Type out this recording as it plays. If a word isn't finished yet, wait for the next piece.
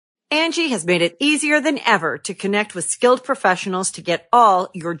Angie has made it easier than ever to connect with skilled professionals to get all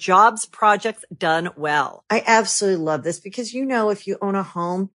your jobs projects done well. I absolutely love this because, if you own a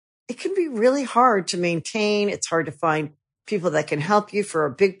home, it can be really hard to maintain. It's hard to find people that can help you for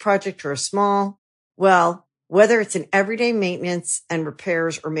a big project or a small. Well, whether it's in everyday maintenance and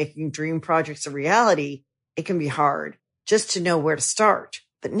repairs or making dream projects a reality, it can be hard just to know where to start.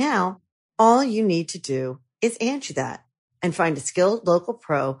 But now all you need to do is Angie that and find a skilled local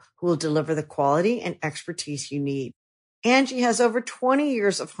pro who will deliver the quality and expertise you need. Angie has over 20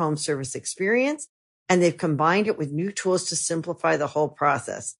 years of home service experience, and they've combined it with new tools to simplify the whole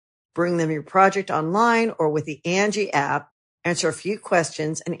process. Bring them your project online or with the Angie app, answer a few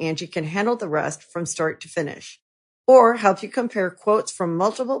questions, and Angie can handle the rest from start to finish. Or help you compare quotes from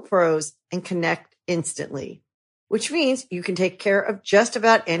multiple pros and connect instantly, which means you can take care of just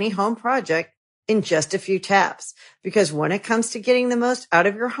about any home project in just a few taps. Because when it comes to getting the most out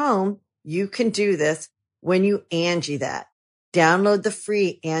of your home, you can do this when you Angie that. Download the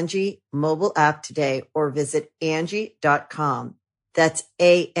free Angie mobile app today or visit Angie.com. That's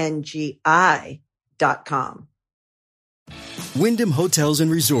ANGI.com. Wyndham Hotels and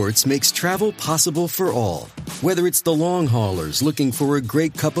Resorts makes travel possible for all. Whether it's the long haulers looking for a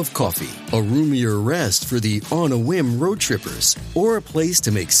great cup of coffee, a roomier rest for the on-a-whim road trippers, or a place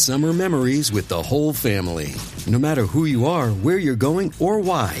to make summer memories with the whole family. No matter who you are, where you're going, or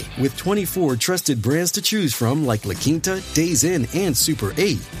why, with 24 trusted brands to choose from like La Quinta, Days Inn, and Super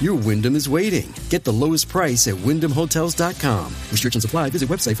 8, your Wyndham is waiting. Get the lowest price at WyndhamHotels.com. Restrictions apply. Visit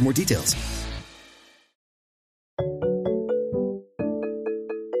website for more details.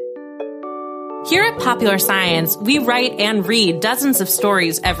 Here at Popular Science, we write and read dozens of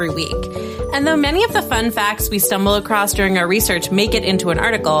stories every week. And though many of the fun facts we stumble across during our research make it into an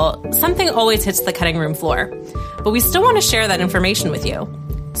article, something always hits the cutting room floor. But we still want to share that information with you.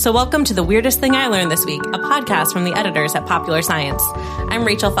 So welcome to The Weirdest Thing I Learned This Week, a podcast from the editors at Popular Science. I'm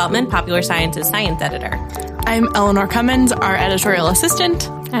Rachel Feltman, Popular Science's science editor. I'm Eleanor Cummins, our editorial assistant.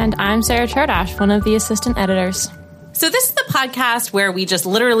 And I'm Sarah Cherdash, one of the assistant editors. So this is the podcast where we just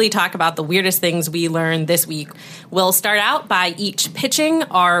literally talk about the weirdest things we learned this week. We'll start out by each pitching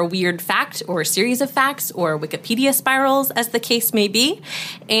our weird fact or series of facts or Wikipedia spirals, as the case may be,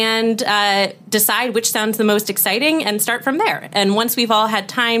 and decide which sounds the most exciting and start from there. And once we've all had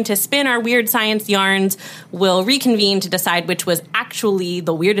time to spin our weird science yarns, we'll reconvene to decide which was actually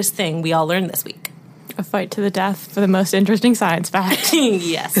the weirdest thing we all learned this week. A fight to the death for the most interesting science fact.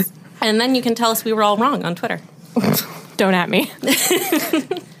 Yes. And then you can tell us we were all wrong on Twitter. Don't at me.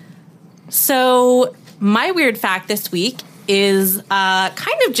 So my weird fact this week is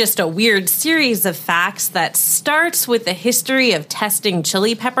kind of just a weird series of facts that starts with the history of testing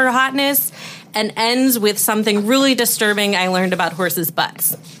chili pepper hotness and ends with something really disturbing I learned about horses'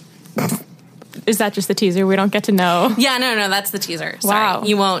 butts. Is that just the teaser? We don't get to know. Yeah, no, that's the teaser. Wow.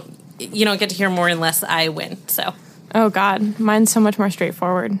 Sorry. You don't get to hear more unless I win. So. Oh God, mine's so much more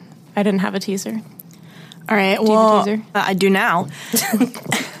straightforward. I didn't have a teaser. All right, do you have a teaser? I do now.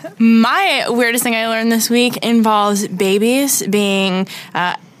 My weirdest thing I learned this week involves babies being,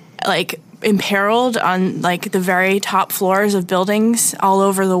 imperiled on, the very top floors of buildings all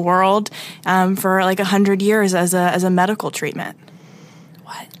over the world for, 100 years as a medical treatment.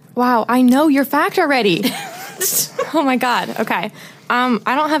 What? Wow, I know your fact already. Oh, my God. Okay. I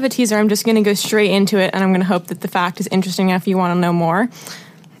don't have a teaser. I'm just going to go straight into it, and I'm going to hope that the fact is interesting enough you want to know more.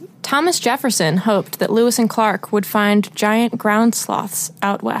 Thomas Jefferson hoped that Lewis and Clark would find giant ground sloths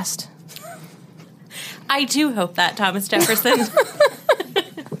out west. I do hope that, Thomas Jefferson.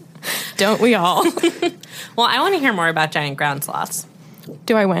 Don't we all? Well, I want to hear more about giant ground sloths.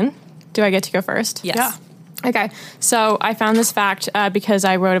 Do I win? Do I get to go first? Yes. Yeah. Okay, so I found this fact because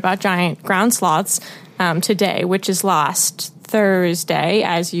I wrote about giant ground sloths today, which is last Thursday,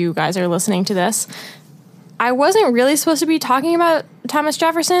 as you guys are listening to this. I wasn't really supposed to be talking about Thomas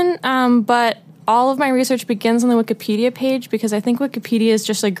Jefferson, but all of my research begins on the Wikipedia page because I think Wikipedia is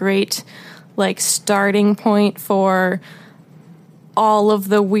just a great, starting point for all of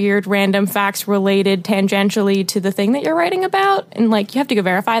the weird random facts related tangentially to the thing that you're writing about. And, you have to go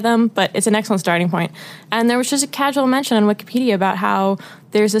verify them, but it's an excellent starting point. And there was just a casual mention on Wikipedia about how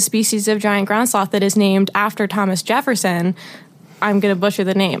there's a species of giant ground sloth that is named after Thomas Jefferson. I'm going to butcher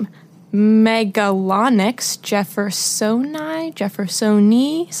the name. Megalonyx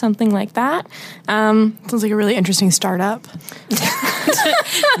Jeffersoni, something like that. Sounds like a really interesting startup.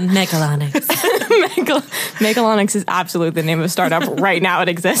 Megalonyx. Megalonyx is absolutely the name of a startup right now. It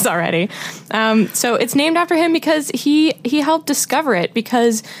exists already. So it's named after him because he helped discover it.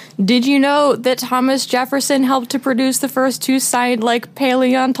 Because did you know that Thomas Jefferson helped to produce the first two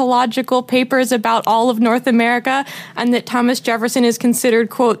paleontological papers about all of North America, and that Thomas Jefferson is considered,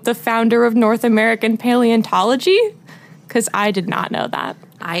 quote, the founder of North American paleontology? Because I did not know that.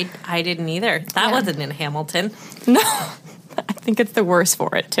 I didn't either. That wasn't in Hamilton. No. I think it's the worse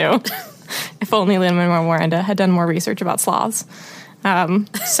for it, too. If only Lin-Manuel Miranda had done more research about sloths.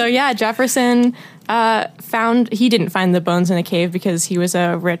 Jefferson he didn't find the bones in a cave because he was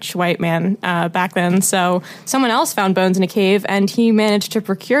a rich white man back then. So someone else found bones in a cave, and he managed to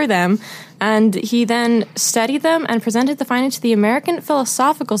procure them. And he then studied them and presented the findings to the American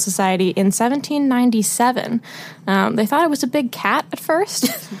Philosophical Society in 1797. They thought it was a big cat at first,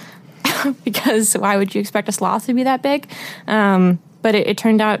 because why would you expect a sloth to be that big? But it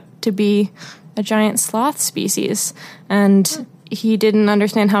turned out to be a giant sloth species. And he didn't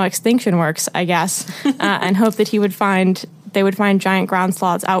understand how extinction works, I guess, and hoped that they would find giant ground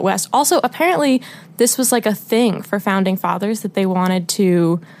sloths out west. Also, apparently, this was like a thing for founding fathers, that they wanted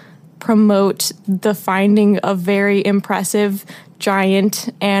to promote the finding of very impressive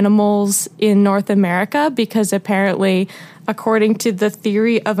giant animals in North America, because apparently, according to the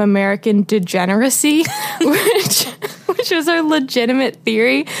theory of American degeneracy, which was a legitimate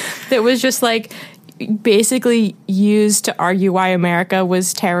theory that was just like basically used to argue why America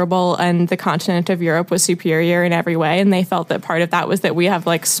was terrible and the continent of Europe was superior in every way, and they felt that part of that was that we have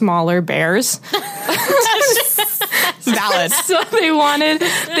like smaller bears. Valid. So they wanted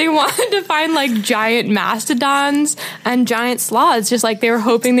to find like giant mastodons and giant sloths, just like they were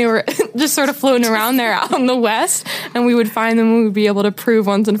hoping they were just sort of floating around there out in the West, and we would find them and we would be able to prove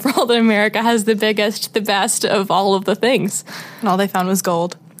once and for all that America has the biggest, the best of all of the things. And all they found was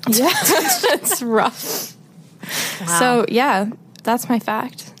gold. Yeah, that's rough. Wow. So yeah, that's my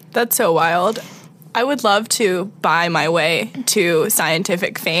fact. That's so wild. I would love to buy my way to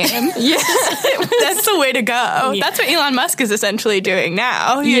scientific fame. Yeah. That's the way to go. Yeah. That's what Elon Musk is essentially doing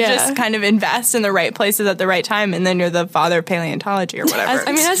now. You just kind of invest in the right places at the right time, and then you're the father of paleontology or whatever.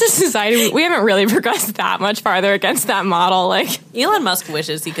 As a society, we haven't really progressed that much farther against that model. Like, Elon Musk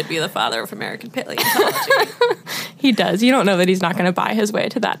wishes he could be the father of American paleontology. He does. You don't know that he's not going to buy his way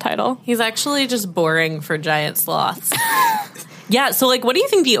to that title. He's actually just boring for giant sloths. Yeah, so like, what do you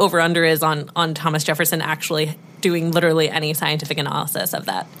think the over-under is on Thomas Jefferson actually doing literally any scientific analysis of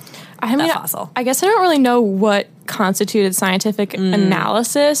that fossil? I guess I don't really know what constituted scientific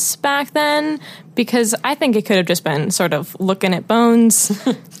analysis back then, because I think it could have just been sort of looking at bones,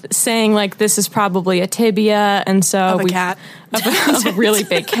 saying like, this is probably a tibia, and so of a really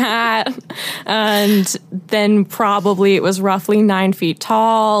big cat, and then probably it was roughly 9 feet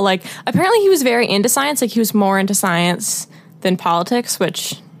tall. Like, apparently he was very into science. Like, he was more into science than politics,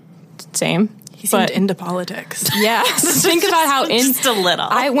 which, same. He seemed into politics. Yeah. Think about how just a little.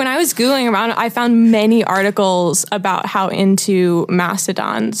 When I was Googling around, I found many articles about how into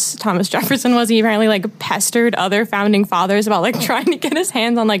mastodons Thomas Jefferson was. He apparently like pestered other founding fathers about like trying to get his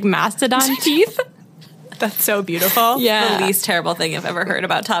hands on like mastodon teeth. That's so beautiful. Yeah. The least terrible thing I've ever heard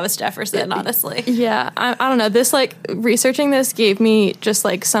about Thomas Jefferson, honestly. Yeah. I don't know. This, like, researching this gave me just,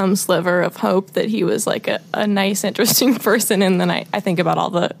 like, some sliver of hope that he was, like, a nice, interesting person, and then I think about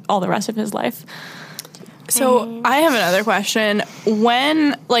all the rest of his life. So I have another question.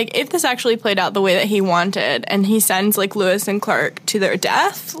 When, like, if this actually played out the way that he wanted, and he sends, like, Lewis and Clark to their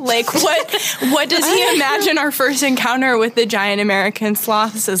death, like, what does he imagine our first encounter with the giant American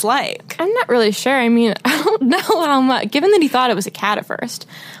sloths is like? I'm not really sure. I mean, I don't know how much, given that he thought it was a cat at first,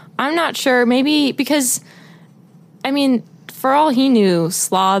 I'm not sure. Maybe because, I mean, for all he knew,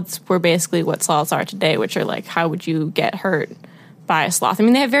 sloths were basically what sloths are today, which are, like, how would you get hurt by a sloth? I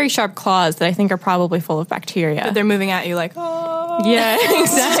mean, they have very sharp claws that I think are probably full of bacteria. But they're moving at you like, oh. Yeah,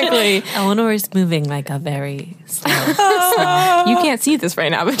 exactly. Eleanor is moving like a very slow sloth. You can't see this right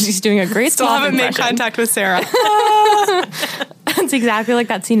now, but she's doing a great Still sloth haven't impression. made contact with Sarah. It's exactly like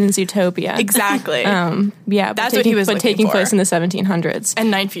that scene in Zootopia. Exactly. Yeah, that's what he was taking for. place in the 1700s. And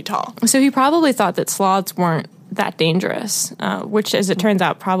 9 feet tall. So he probably thought that sloths weren't that dangerous, which, as it turns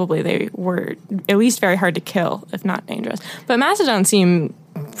out, probably they were at least very hard to kill, if not dangerous. But mastodons seem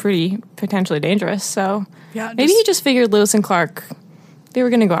pretty potentially dangerous, so yeah, maybe he just figured Lewis and Clark, they were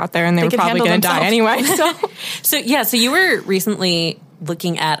going to go out there and they were probably going to die anyway. So you were recently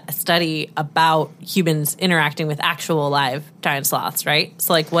looking at a study about humans interacting with actual live giant sloths, right?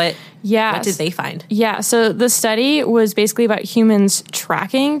 So like what did they find? Yeah, so the study was basically about humans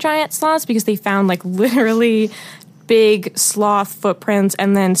tracking giant sloths, because they found like literally big sloth footprints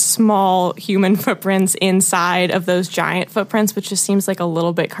and then small human footprints inside of those giant footprints, which just seems like a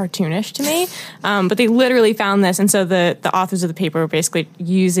little bit cartoonish to me. But they literally found this, and so the authors of the paper were basically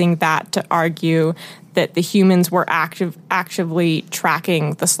using that to argue that the humans were actively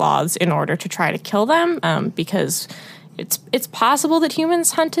tracking the sloths in order to try to kill them, because it's possible that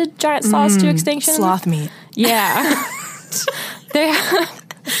humans hunted giant sloths to extinction. Sloth meat. Yeah.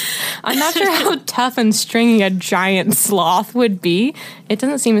 I'm not sure how tough and stringy a giant sloth would be. It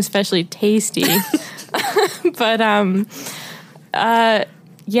doesn't seem especially tasty. But not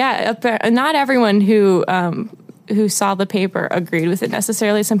everyone who saw the paper agreed with it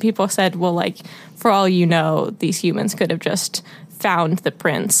necessarily. Some people said, well, like, for all you know, these humans could have just found the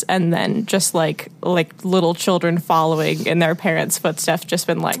prints and then just like little children following in their parents' footsteps, just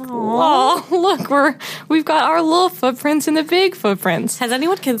been like, "Oh, look, we've got our little footprints and the big footprints." Has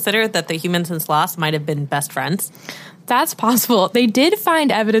anyone considered that the humans and sloths might have been best friends? That's possible. They did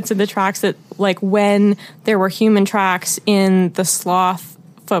find evidence in the tracks that, like, when there were human tracks in the sloth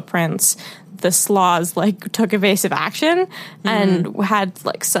footprints, the sloths like took evasive action and had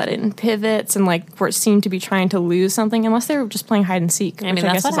like sudden pivots and like seemed to be trying to lose something, unless they were just playing hide and seek. I mean,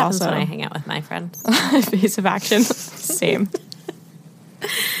 that's what happens when I hang out with my friends. Evasive action. Same.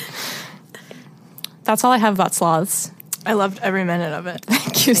 That's all I have about sloths. I loved every minute of it.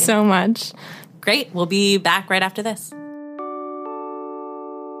 Thank you so much. Great. We'll be back right after this.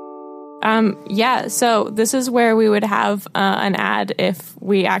 So this is where we would have an ad if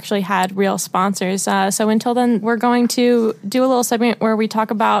we actually had real sponsors. So until then, we're going to do a little segment where we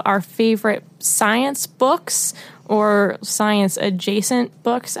talk about our favorite science books or science-adjacent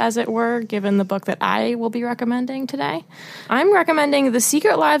books, as it were, given the book that I will be recommending today. I'm recommending The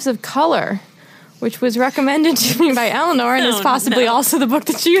Secret Lives of Color, which was recommended to me by Eleanor and is possibly also the book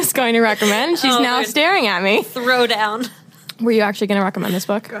that she was going to recommend. She's now staring at me. Throw down. Were you actually going to recommend this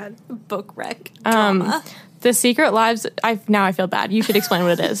book? Go ahead. Book rec. Drama. The Secret Lives. Now I feel bad. You should explain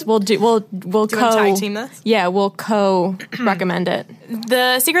what it is. We'll tag team this. Yeah, we'll recommend it.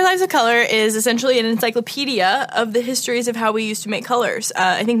 The Secret Lives of Color is essentially an encyclopedia of the histories of how we used to make colors.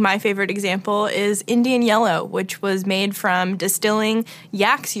 I think my favorite example is Indian yellow, which was made from distilling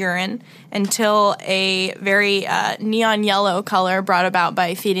yak's urine until a very neon yellow color brought about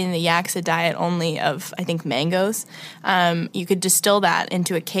by feeding the yaks a diet only of, I think, mangoes. You could distill that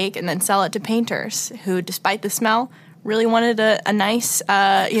into a cake and then sell it to painters who, despite the smell, really wanted a nice,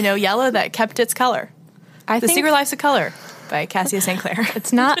 yellow that kept its color. The Secret Lives of Color by Cassia St. Clair.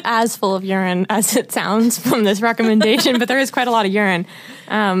 It's not as full of urine as it sounds from this recommendation, but there is quite a lot of urine.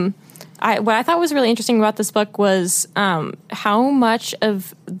 What I thought was really interesting about this book was how much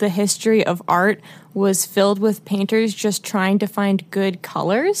of the history of art was filled with painters just trying to find good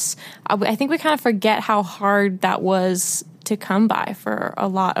colors. I think we kind of forget how hard that was to come by for a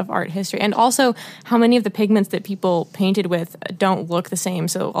lot of art history, and also how many of the pigments that people painted with don't look the same.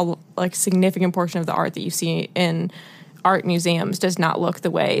 So a significant portion of the art that you see in art museums does not look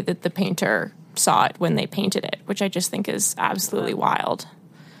the way that the painter saw it when they painted it, which I just think is absolutely wild.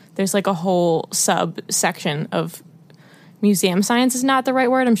 There's like a whole subsection of museum science is not the right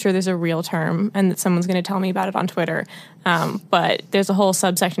word. I'm sure there's a real term and that someone's going to tell me about it on Twitter. But there's a whole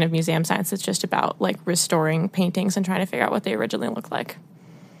subsection of museum science that's just about like restoring paintings and trying to figure out what they originally looked like.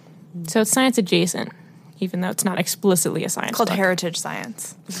 So it's science adjacent, even though it's not explicitly a science It's called book. heritage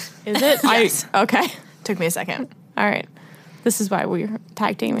science. Is it? Yes. Okay. Took me a second. All right. This is why we're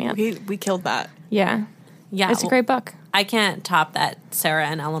tag teaming it. We killed that. Yeah. Yeah. It's a great book. I can't top that Sarah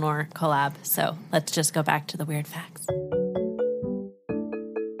and Eleanor collab, so let's just go back to the weird facts.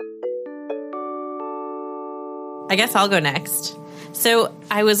 I guess I'll go next. So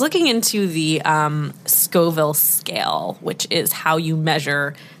I was looking into the Scoville scale, which is how you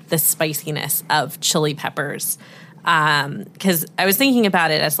measure the spiciness of chili peppers. Because I was thinking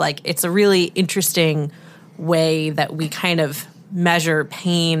about it as like it's a really interesting way that we kind of measure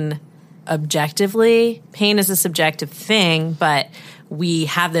pain objectively. Pain is a subjective thing, but we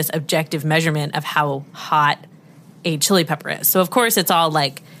have this objective measurement of how hot a chili pepper is. So of course it's all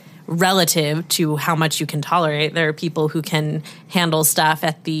like relative to how much you can tolerate. There are people who can handle stuff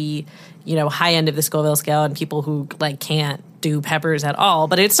at the, high end of the Scoville scale and people who like can't do peppers at all.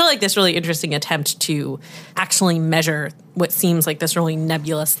 But it's still like this really interesting attempt to actually measure what seems like this really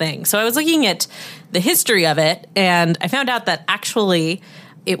nebulous thing. So I was looking at the history of it, and I found out that actually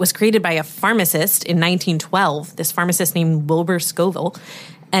it was created by a pharmacist in 1912, this pharmacist named Wilbur Scoville,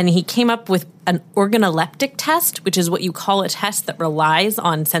 and he came up with an organoleptic test, which is what you call a test that relies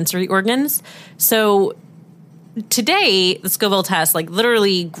on sensory organs. So today, the Scoville test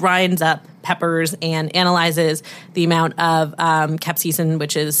literally grinds up peppers and analyzes the amount of capsaicin,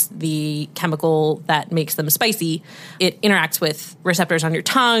 which is the chemical that makes them spicy. It interacts with receptors on your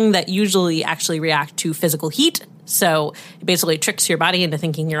tongue that usually actually react to physical heat. So it basically tricks your body into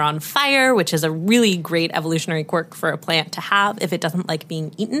thinking you're on fire, which is a really great evolutionary quirk for a plant to have if it doesn't like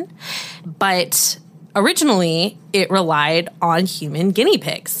being eaten. But originally, it relied on human guinea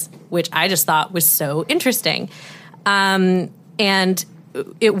pigs, which I just thought was so interesting. And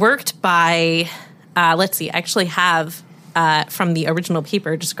it worked by, let's see, I actually have from the original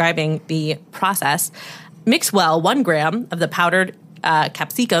paper describing the process. Mix well 1 gram of the powdered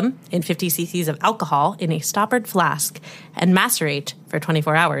capsicum in 50 cc's of alcohol in a stoppered flask and macerate for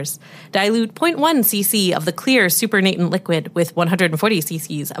 24 hours. Dilute 0.1 cc of the clear supernatant liquid with 140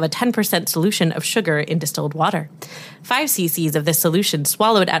 cc's of a 10% solution of sugar in distilled water. 5 cc's of this solution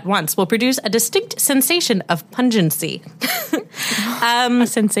swallowed at once will produce a distinct sensation of pungency. A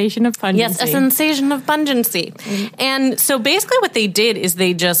sensation of pungency. Yes, a sensation of pungency. And so basically what they did is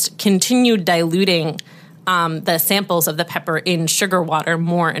they just continued diluting the samples of the pepper in sugar water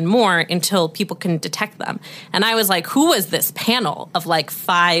more and more until people can detect them. And I was like, who was this panel of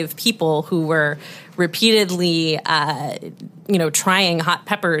 5 people who were repeatedly, trying hot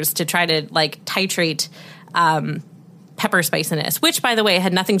peppers to try to titrate pepper spiciness, which, by the way,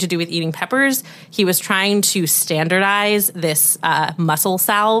 had nothing to do with eating peppers. He was trying to standardize this muscle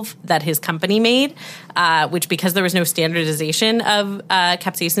salve that his company made, which, because there was no standardization of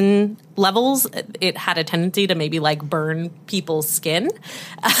capsaicin levels, it had a tendency to maybe burn people's skin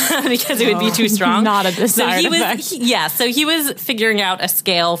because it would be too strong. Not a desired effect. So he was figuring out a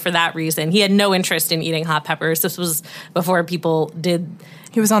scale for that reason. He had no interest in eating hot peppers. This was before people did...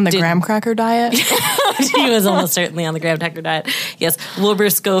 He was on the graham cracker diet. He was almost certainly on the graham cracker diet. Yes, Wilbur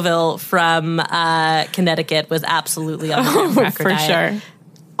Scoville from Connecticut was absolutely on the graham cracker diet. For sure.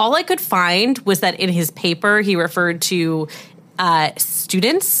 All I could find was that in his paper he referred to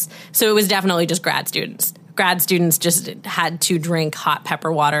students, so it was definitely just grad students. Grad students just had to drink hot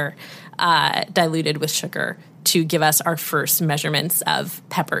pepper water diluted with sugar to give us our first measurements of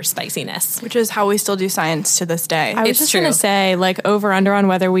pepper spiciness. Which is how we still do science to this day. I was just going to say, over under on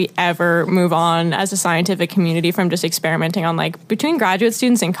whether we ever move on as a scientific community from just experimenting on between graduate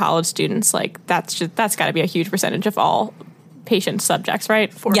students and college students. That's got to be a huge percentage of all patient subjects,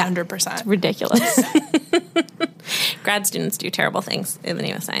 right? 400%. It's ridiculous. Grad students do terrible things in the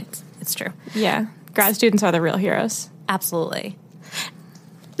name of science. It's true. Yeah. Grad students are the real heroes. Absolutely.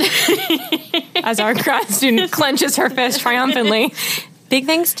 As our grad student clenches her fist triumphantly. Big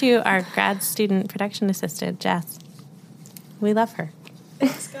thanks to our grad student production assistant, Jess. We love her.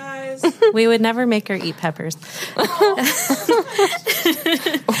 Thanks, guys. We would never make her eat peppers.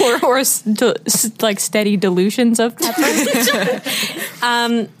 or steady dilutions of pepper.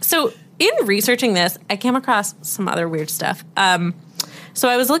 So in researching this, I came across some other weird stuff. So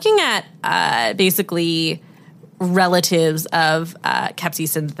I was looking at basically relatives of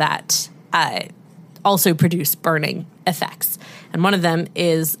capsaicin that also produce burning effects. And one of them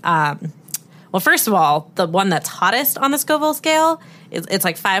is, first of all, the one that's hottest on the Scoville scale, it's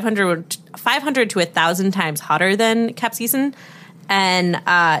 500 to 1,000 times hotter than capsaicin. And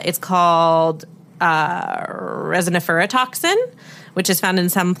it's called resinifera toxin, which is found in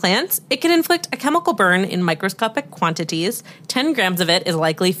some plants. It can inflict a chemical burn in microscopic quantities. 10 grams of it is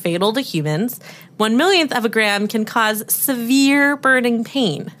likely fatal to humans. 1/1,000,000th of a gram can cause severe burning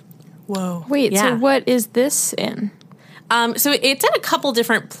pain. Whoa. Wait, Yeah. so what is this in? So it's in a couple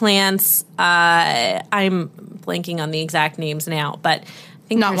different plants. I'm blanking on the exact names now, but I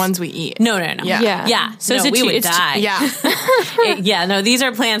think Not ones we eat. No. Yeah. So is it we would it's- die. Yeah. No, these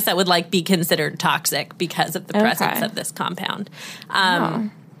are plants that would be considered toxic because of the presence Okay. of this compound.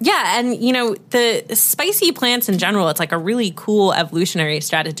 Yeah, and the spicy plants in general, it's a really cool evolutionary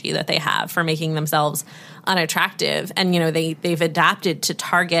strategy that they have for making themselves unattractive. And they've adapted to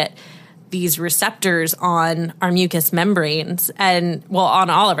target these receptors on our mucous membranes and, on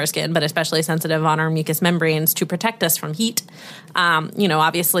all of our skin, but especially sensitive on our mucous membranes to protect us from heat.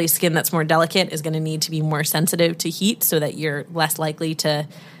 Obviously skin that's more delicate is going to need to be more sensitive to heat so that you're less likely to,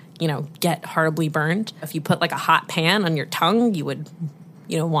 get horribly burned. If you put a hot pan on your tongue, you would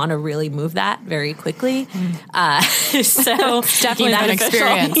want to really move that very quickly. So Definitely an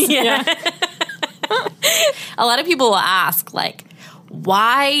experience. Yeah. A lot of people will ask,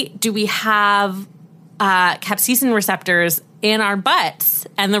 why do we have capsaicin receptors in our butts?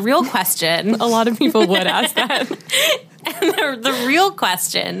 And the real question... A lot of people would ask that. And the real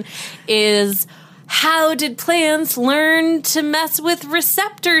question is, how did plants learn to mess with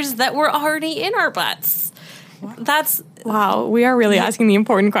receptors that were already in our butts? Wow, we are really asking the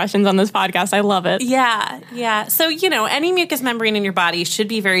important questions on this podcast. I love it. Yeah. So, any mucous membrane in your body should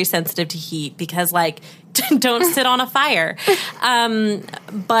be very sensitive to heat because, don't sit on a fire.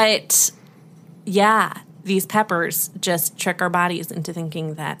 But, yeah, these peppers just trick our bodies into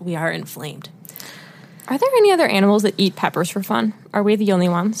thinking that we are inflamed. Are there any other animals that eat peppers for fun? Are we the only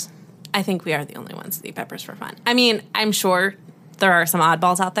ones? I think we are the only ones that eat peppers for fun. I mean, I'm sure there are some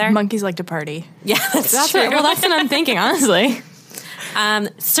oddballs out there. Monkeys like to party. Yeah, that's true. Well, that's what I'm thinking, honestly.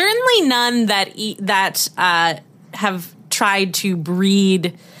 Certainly none that have tried to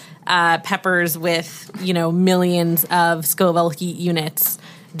breed peppers with, millions of Scoville heat units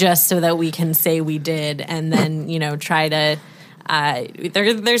just so that we can say we did and then, try to...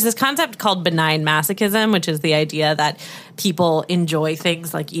 there's this concept called benign masochism, which is the idea that people enjoy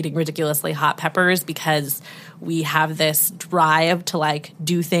things like eating ridiculously hot peppers because we have this drive to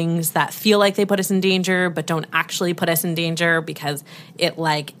do things that feel like they put us in danger but don't actually put us in danger because it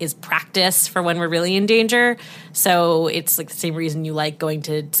is practice for when we're really in danger. So it's the same reason you like going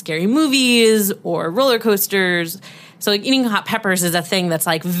to scary movies or roller coasters. So eating hot peppers is a thing that's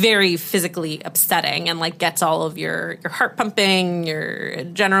very physically upsetting and gets all of your heart pumping, your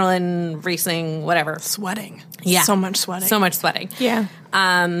adrenaline racing, whatever. Sweating. Yeah. So much sweating. So much sweating. Yeah.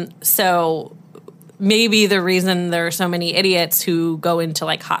 So maybe the reason there are so many idiots who go into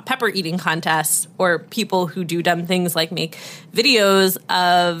hot pepper eating contests or people who do dumb things like make videos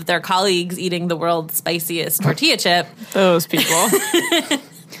of their colleagues eating the world's spiciest tortilla chip. Those people.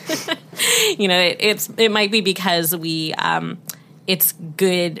 It might be because it's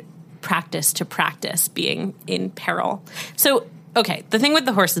good practice to practice being in peril. So, okay, the thing with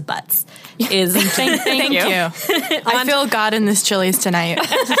the horses' butts is... Thank you. I feel God in this Chili's tonight.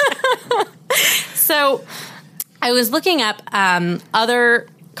 So, I was looking up other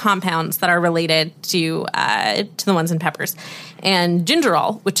compounds that are related to the ones in peppers. And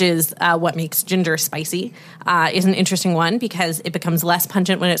gingerol, which is what makes ginger spicy, is an interesting one because it becomes less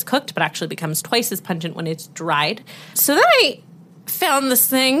pungent when it's cooked, but actually becomes twice as pungent when it's dried. So then I found this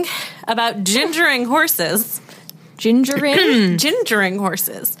thing about gingering horses. Gingering? Gingering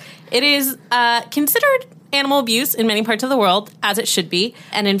horses. It is considered animal abuse in many parts of the world, as it should be.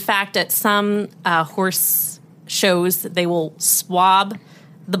 And in fact, at some horse shows, they will swab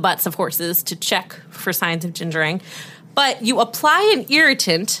the butts of horses to check for signs of gingering. But you apply an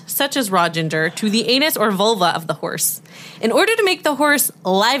irritant, such as raw ginger, to the anus or vulva of the horse in order to make the horse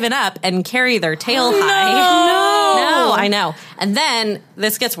liven up and carry their tail high. No, I know. And then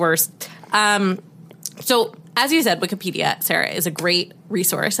this gets worse. So, as you said, Wikipedia, Sarah, is a great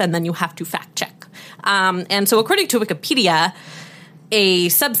resource, and then you have to fact check. And so, according to Wikipedia, a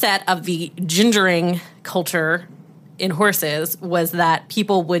subset of the gingering culture in horses was that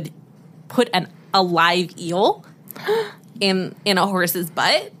people would put a live eel in a horse's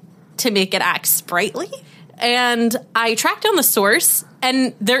butt to make it act sprightly. And I tracked down the source,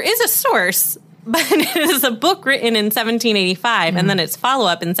 and there is a source, but it is a book written in 1785, and then its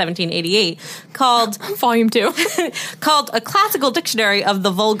follow-up in 1788 called... Volume 2. called A Classical Dictionary of the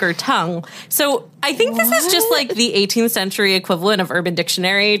Vulgar Tongue. So I think this is just the 18th century equivalent of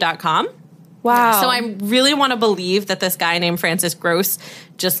UrbanDictionary.com. Wow. So I really want to believe that this guy named Francis Gross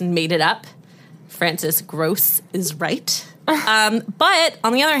just made it up. Francis Gross is right. But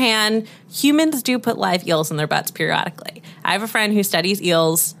on the other hand, humans do put live eels in their butts periodically. I have a friend who studies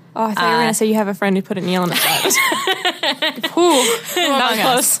eels. Oh, I thought you were going to say you have a friend who put an eel in his butt. That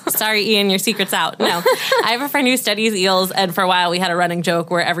was close. Sorry, Ian, your secret's out. No. I have a friend who studies eels, and for a while we had a running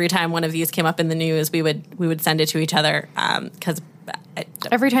joke where every time one of these came up in the news, we would send it to each other because...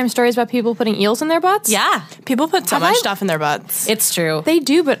 Every time stories about people putting eels in their butts? Yeah. People put so much stuff in their butts. It's true. They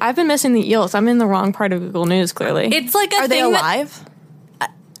do, but I've been missing the eels. I'm in the wrong part of Google News, clearly. It's like a Are thing they alive?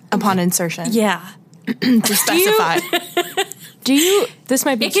 Upon insertion. Yeah. To specify. This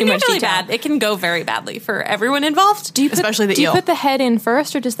might be it too can be much really detail. bad. It can go very badly for everyone involved. Especially the eel. Do you put the head in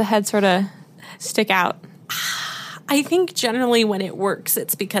first, or does the head sort of stick out? I think generally when it works,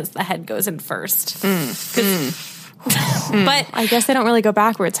 it's because the head goes in first. But I guess they don't really go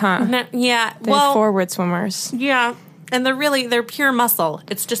backwards, huh? No, yeah. They're forward swimmers. Yeah. And they're pure muscle.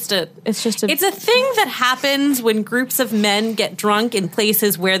 It's a thing that happens when groups of men get drunk in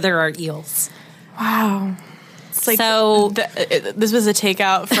places where there are eels. Wow. It's like this was a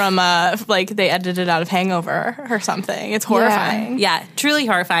takeout from they edited it out of Hangover or something. It's horrifying. Yeah, truly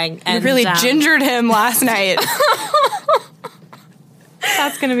horrifying. And really gingered him last night.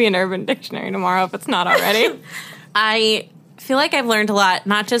 That's going to be an Urban Dictionary tomorrow if it's not already. I feel like I've learned a lot,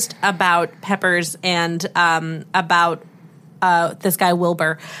 not just about peppers and about this guy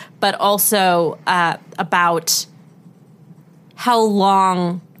Wilbur, but also about how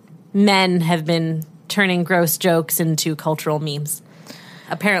long men have been turning gross jokes into cultural memes.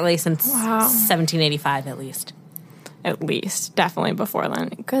 Apparently since 1785 at least. At least. Definitely before then.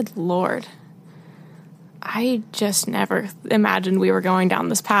 Good Lord. I just never imagined we were going down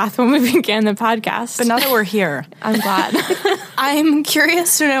this path when we began the podcast. But now that we're here, I'm glad. I'm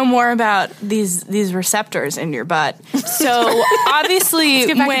curious to know more about these receptors in your butt. So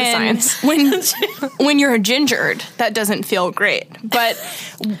obviously, when you're gingered, that doesn't feel great. But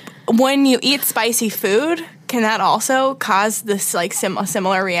when you eat spicy food, can that also cause this like a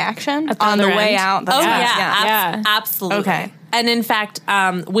similar reaction on the way out? Absolutely. Okay. And in fact,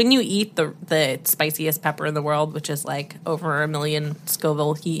 when you eat the spiciest pepper in the world, which is like over 1 million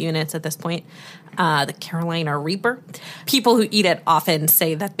Scoville heat units at this point, the Carolina Reaper, people who eat it often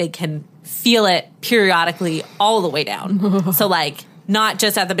say that they can feel it periodically all the way down. So like not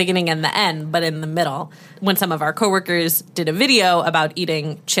just at the beginning and the end, but in the middle. When some of our coworkers did a video about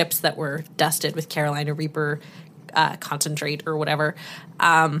eating chips that were dusted with Carolina Reaper concentrate or whatever,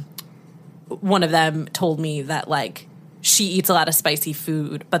 one of them told me that like she eats a lot of spicy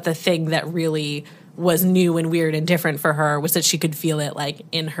food, but the thing that really was new and weird and different for her was that she could feel it like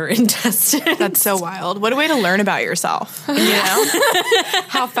in her intestines. That's so wild. What a way to learn about yourself. You know?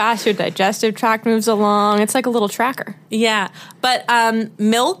 How fast your digestive tract moves along. It's like a little tracker. Yeah. But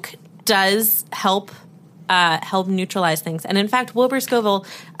milk does help neutralize things. And in fact, Wilbur Scoville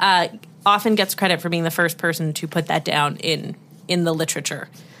often gets credit for being the first person to put that down in the literature.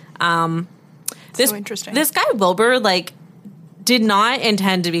 So interesting. This guy Wilbur, like, did not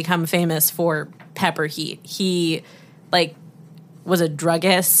intend to become famous for pepper heat. He, like, was a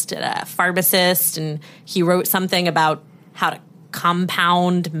druggist, a pharmacist, and he wrote something about how to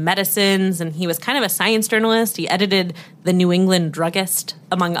compound medicines, and he was kind of a science journalist. He edited the New England Druggist,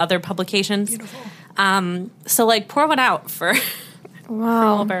 among other publications. Beautiful. So, like, pour one out for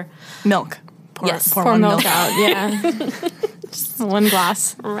Wilbur. Milk. Pour milk out, yeah. Just 1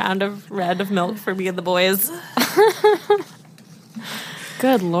 glass. Round of milk for me and the boys.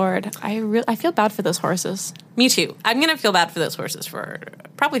 Good Lord. I feel bad for those horses. Me too. I'm going to feel bad for those horses for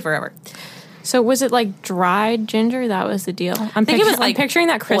probably forever. So was it like dried ginger? That was the deal. I'm picturing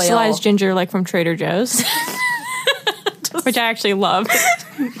that crystallized oil. ginger like from Trader Joe's. Which I actually love.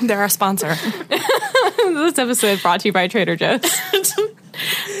 They're our sponsor. This episode brought to you by Trader Joe's.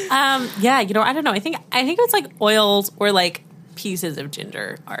 Yeah, you know, I don't know. I think it's like oils or like pieces of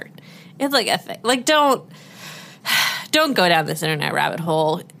ginger art. It's like a thing. Like don't go down this internet rabbit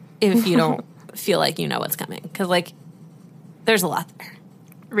hole if you don't feel like you know what's coming, because like there's a lot there.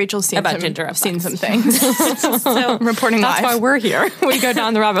 Rachel's seen about ginger. I've seen some things. So reporting That's live. why we're here. We go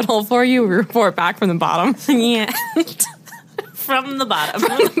down the rabbit hole for you. We report back from the bottom. Yeah. From the bottom.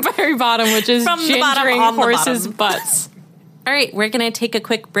 From the very bottom, which is From the bottom gingering on the horses' bottom. butts. All right, we're going to take a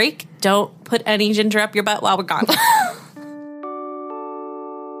quick break. Don't put any ginger up your butt while we're gone.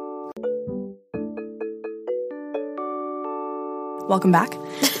 Welcome back.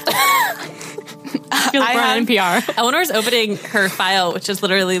 I feel like we're on NPR. Eleanor's opening her file, which is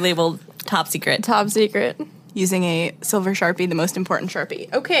literally labeled top secret. Top secret. Using a silver Sharpie, the most important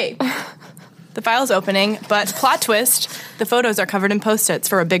Sharpie. Okay. The file's opening, but plot twist, the photos are covered in Post-its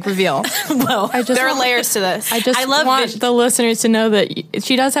for a big reveal. Well, there are layers to this. I want the listeners to know that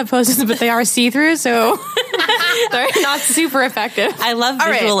she does have Post-its, but they are see-through, so they're not super effective. I love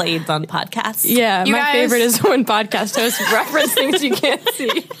visual aids on podcasts. Yeah, You my guys- favorite is when podcast hosts reference things you can't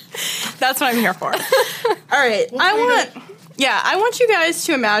see. That's what I'm here for. All right. I want you guys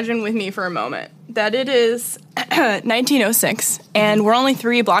to imagine with me for a moment that it is 1906, and we're only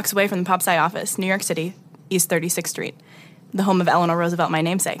 3 blocks away from the Pop Sci office, New York City, East 36th Street, the home of Eleanor Roosevelt, my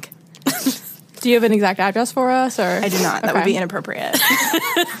namesake. Do you have an exact address for us? Or I do not. That would be inappropriate.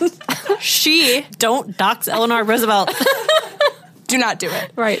 She... Don't dox Eleanor Roosevelt. Do not do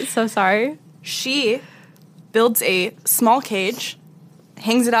it. Right, so sorry. She builds a small cage,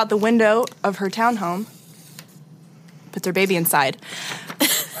 hangs it out the window of her townhome, puts her baby inside.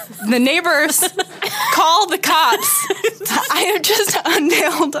 The neighbors call the cops. I have just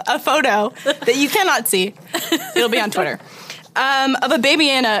unveiled a photo that you cannot see. It'll be on Twitter. Of a baby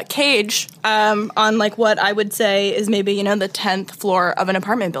in a cage on like what I would say is maybe, you know, the 10th floor of an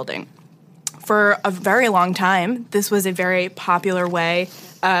apartment building. For a very long time, this was a very popular way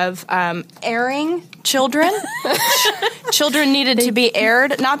of airing children. Children needed to be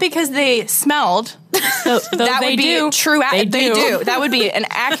aired, not because they smelled. That would be true. They do. That would be an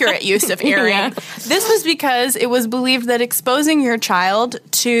accurate use of airing. Yeah. This was because it was believed that exposing your child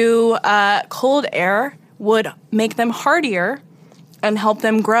to cold air would make them hardier and help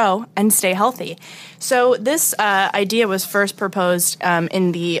them grow and stay healthy. So this idea was first proposed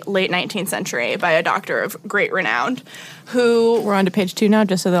in the late 19th century by a doctor of great renown who... We're on to page 2 now,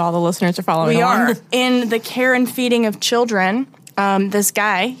 just so that all the listeners are following along. We are. In The Care and Feeding of Children, this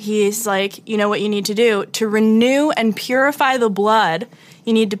guy, he's like, you know what you need to do? To renew and purify the blood,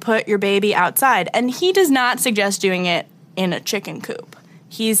 you need to put your baby outside. And he does not suggest doing it in a chicken coop.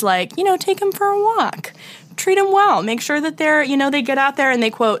 He's like, take him for a walk. Treat them well. Make sure that they get out there and they,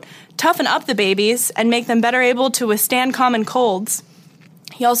 quote, toughen up the babies and make them better able to withstand common colds.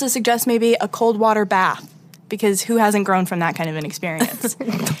 He also suggests maybe a cold water bath, because who hasn't grown from that kind of an experience?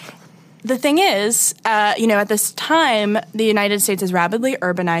 The thing is, at this time, the United States is rapidly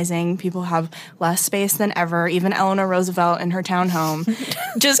urbanizing. People have less space than ever. Even Eleanor Roosevelt in her townhome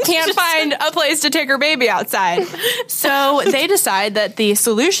just can't find a place to take her baby outside. So they decide that the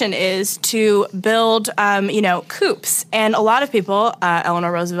solution is to build, coops. And a lot of people,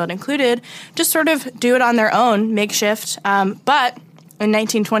 Eleanor Roosevelt included, just sort of do it on their own, makeshift. But in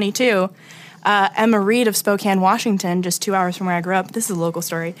 1922... Emma Reed of Spokane, Washington, just 2 hours from where I grew up. This is a local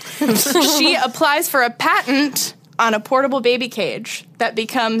story. She applies for a patent on a portable baby cage that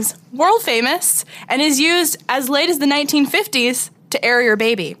becomes world famous and is used as late as the 1950s to air your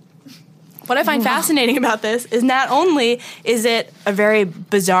baby. What I find fascinating about this is not only is it a very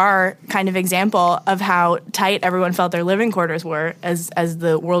bizarre kind of example of how tight everyone felt their living quarters were as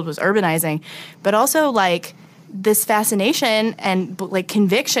the world was urbanizing, but also this fascination and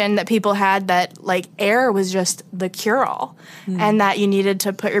conviction that people had that air was just the cure-all, and that you needed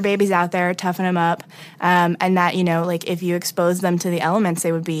to put your babies out there, toughen them up, and that if you expose them to the elements,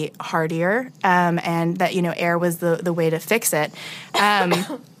 they would be hardier, and that air was the way to fix it, and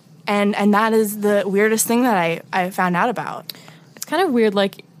that is the weirdest thing that I found out about. It's kind of weird,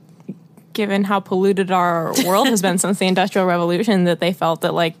 given how polluted our world has been since the Industrial Revolution, that they felt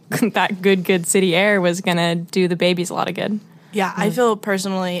that that good city air was going to do the babies a lot of good. Yeah, I feel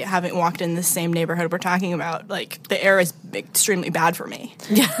personally, having walked in the same neighborhood we're talking about, the air is extremely bad for me.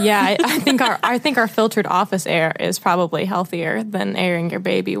 Yeah, I think our filtered office air is probably healthier than airing your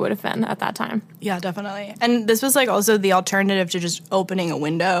baby would have been at that time. Yeah, definitely. And this was also the alternative to just opening a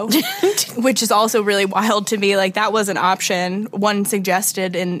window, which is also really wild to me. That was an option. One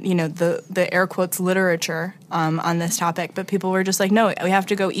suggested in the air quotes literature on this topic, but people were just no, we have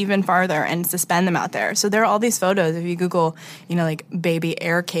to go even farther and suspend them out there. So there are all these photos. If you Google baby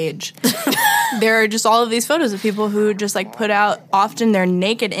air cage, there are just all of these photos of people who just put out often their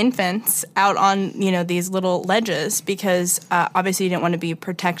naked infants out on these little ledges, because obviously you didn't want to be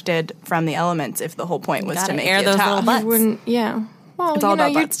protected from the elements if the whole point was to make air those little butts. Well, it's all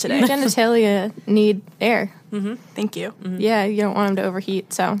about butts today. Your genitalia need air. Mm-hmm. Thank you. Mm-hmm. Yeah, you don't want them to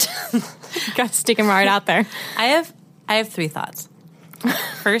overheat, so you got to stick them right out there. I have 3 thoughts.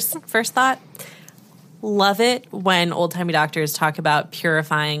 First thought. Love it when old-timey doctors talk about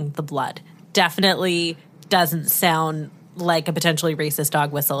purifying the blood. Definitely doesn't sound like a potentially racist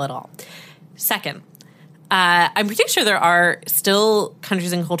dog whistle at all. Second, I'm pretty sure there are still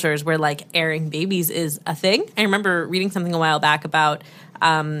countries and cultures where airing babies is a thing. I remember reading something a while back about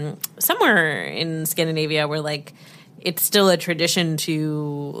somewhere in Scandinavia where it's still a tradition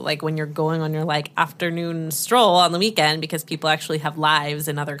to when you're going on your afternoon stroll on the weekend, because people actually have lives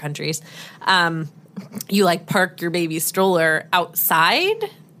in other countries. You park your baby stroller outside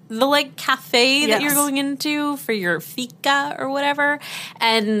the cafe that you're going into for your fika or whatever,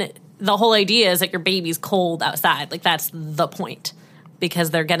 and the whole idea is that your baby's cold outside. That's the point,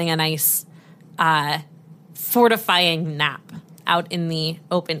 because they're getting a nice fortifying nap out in the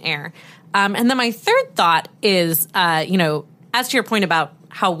open air. And then my third thought is, as to your point about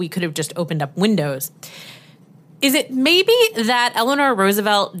how we could have just opened up windows, is it maybe that Eleanor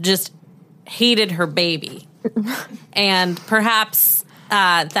Roosevelt just hated her baby, and perhaps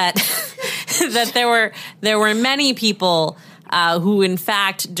that there were many people who in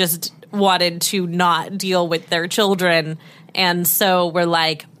fact just wanted to not deal with their children, and so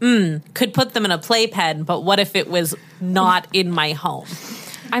we're could put them in a playpen, but what if it was not in my home?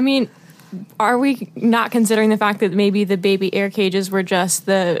 I mean, are we not considering the fact that maybe the baby air cages were just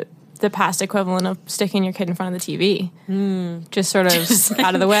the past equivalent of sticking your kid in front of the TV? Just sort of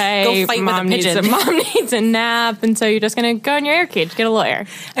out of the way. Go fight mom with a pigeon. Mom needs a nap, and so you're just going to go in your air cage, get a little air.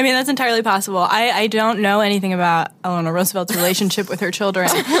 I mean, that's entirely possible. I don't know anything about Eleanor Roosevelt's relationship with her children,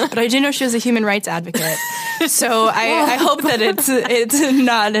 but I do know she was a human rights advocate. So I hope that it's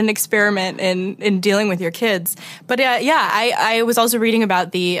not an experiment in dealing with your kids. But I was also reading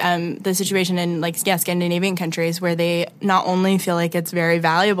about the situation in Scandinavian countries where they not only feel like it's very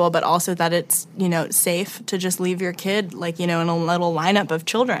valuable, but also that it's safe to just leave your kid in a little lineup of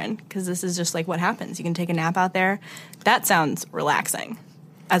children, because this is just what happens. You can take a nap out there. That sounds relaxing.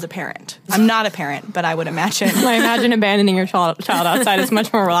 As a parent. I'm not a parent, but I would imagine. I imagine abandoning your child outside is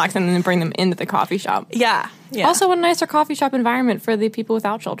much more relaxing than bring them into the coffee shop. Yeah. Also, a nicer coffee shop environment for the people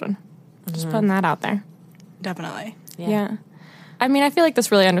without children. Just putting that out there. Definitely. Yeah. I mean, I feel like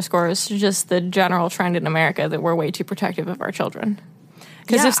this really underscores just the general trend in America that we're way too protective of our children.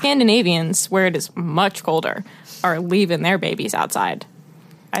 Because if Scandinavians, where it is much colder, are leaving their babies outside,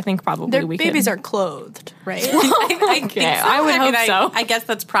 I think probably their babies are clothed, right? I think so. I would hope so. I guess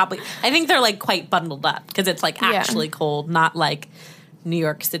that's probably. I think they're quite bundled up because it's actually cold, not like New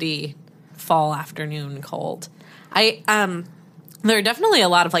York City fall afternoon cold. There are definitely a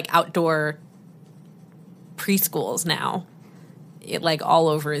lot of outdoor preschools now, all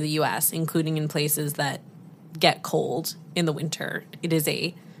over the U.S., including in places that get cold in the winter. It is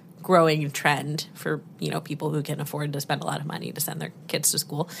a growing trend for people who can afford to spend a lot of money to send their kids to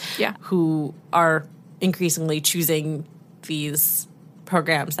school, who are increasingly choosing these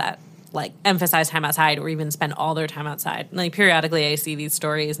programs that emphasize time outside or even spend all their time outside. Periodically I see these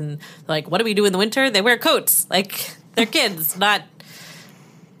stories and what do we do in the winter? They wear coats. They're kids, not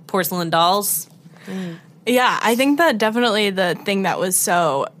porcelain dolls. Yeah, I think that definitely the thing that was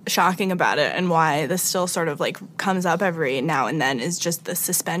so shocking about it and why this still sort of comes up every now and then is just the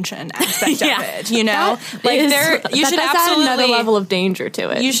suspension aspect of it. You should absolutely add another level of danger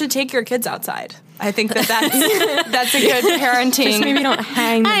to it. You should take your kids outside. I think that's that's a good parenting. Just maybe don't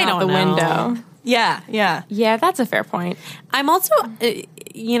hang them out the window. Yeah. Yeah, that's a fair point. I'm also,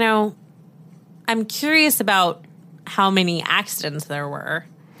 I'm curious about how many accidents there were.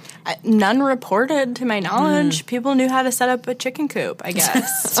 None reported, to my knowledge. People knew how to set up a chicken coop, I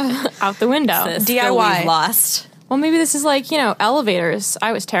guess. Out the window. DIY. We've lost. Well, maybe this is elevators.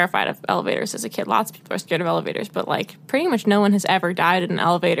 I was terrified of elevators as a kid. Lots of people are scared of elevators, but pretty much no one has ever died in an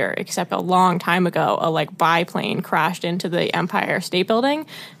elevator except a long time ago. A biplane crashed into the Empire State Building,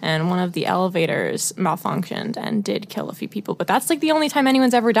 and one of the elevators malfunctioned and did kill a few people. But that's the only time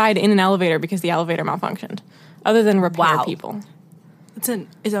anyone's ever died in an elevator because the elevator malfunctioned, other than repair people. It's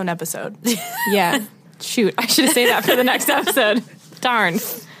his own episode. Yeah. Shoot, I should have saved that for the next episode. Darn.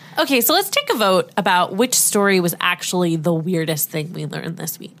 Okay, so let's take a vote about which story was actually the weirdest thing we learned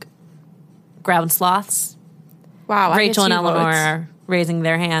this week. Ground sloths. Wow. Rachel and Eleanor are raising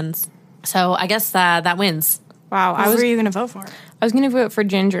their hands. So I guess that wins. Wow. What were you going to vote for? I was going to vote for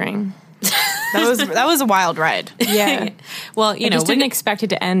gingering. That was a wild ride. Yeah. Well, I just didn't expect it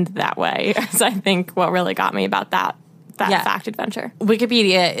to end that way. That's, I think, what really got me about that fact adventure.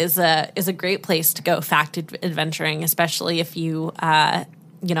 Wikipedia is a great place to go fact adventuring, especially if you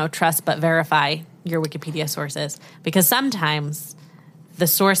trust but verify your Wikipedia sources, because sometimes the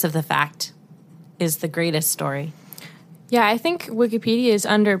source of the fact is the greatest story. Yeah, I think Wikipedia is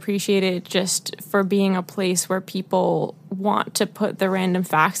underappreciated just for being a place where people want to put the random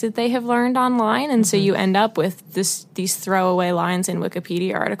facts that they have learned online, and so you end up with these throwaway lines in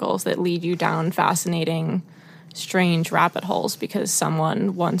Wikipedia articles that lead you down fascinating, strange rabbit holes because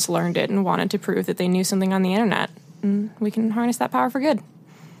someone once learned it and wanted to prove that they knew something on the internet. And we can harness that power for good.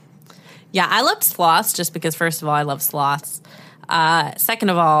 Yeah, I loved sloths just because, first of all, I love sloths. Second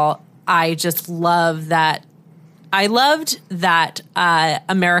of all, I just love that. I loved that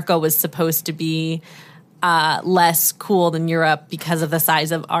America was supposed to be less cool than Europe because of the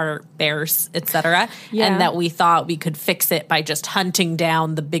size of our bears, etc. Yeah. And that we thought we could fix it by just hunting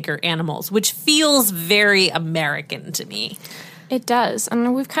down the bigger animals, which feels very American to me. It does.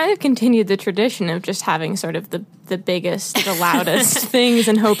 And we've kind of continued the tradition of just having sort of the biggest, the loudest things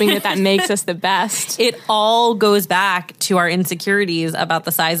and hoping that makes us the best. It all goes back to our insecurities about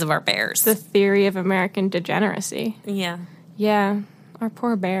the size of our bears. The theory of American degeneracy. Yeah. Yeah. Our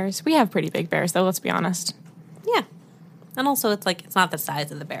poor bears. We have pretty big bears, though, let's be honest. Yeah. And also, it's not the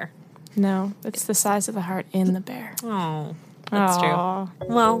size of the bear. No, it's the size of the heart in the bear. Oh, that's true.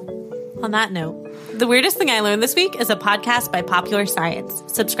 Well, on that note, the weirdest thing I learned this week is a podcast by Popular Science.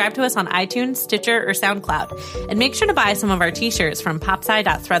 Subscribe to us on iTunes, Stitcher, or SoundCloud. And make sure to buy some of our t-shirts from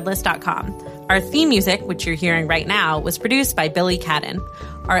popsci.threadless.com. Our theme music, which you're hearing right now, was produced by Billy Cadden.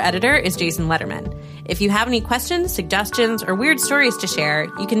 Our editor is Jason Letterman. If you have any questions, suggestions, or weird stories to share,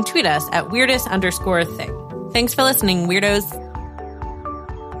 you can tweet us at weirdest_thing. Thanks for listening, weirdos.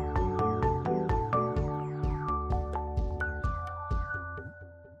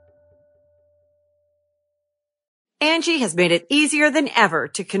 Angie has made it easier than ever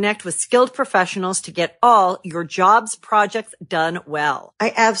to connect with skilled professionals to get all your jobs projects done well.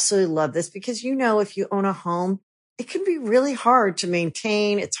 I absolutely love this because, you know, if you own a home, it can be really hard to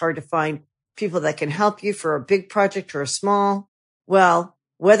maintain. It's hard to find people that can help you for a big project or a small. Well,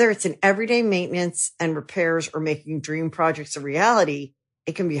 whether it's in everyday maintenance and repairs or making dream projects a reality,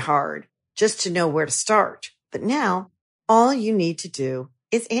 it can be hard just to know where to start. But now all you need to do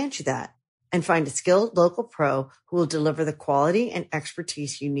is Angie that and find a skilled local pro who will deliver the quality and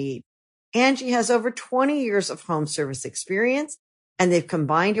expertise you need. Angie has over 20 years of home service experience, and they've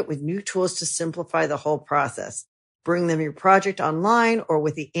combined it with new tools to simplify the whole process. Bring them your project online or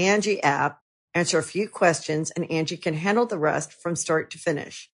with the Angie app, answer a few questions, and Angie can handle the rest from start to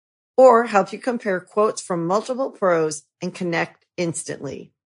finish. Or help you compare quotes from multiple pros and connect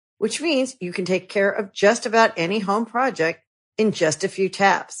instantly, which means you can take care of just about any home project in just a few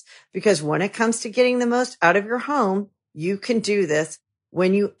taps. Because when it comes to getting the most out of your home, you can do this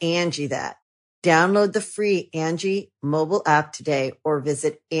when you Angie that. Download the free Angie mobile app today or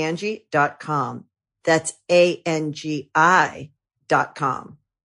visit Angie.com. That's ANGI.com.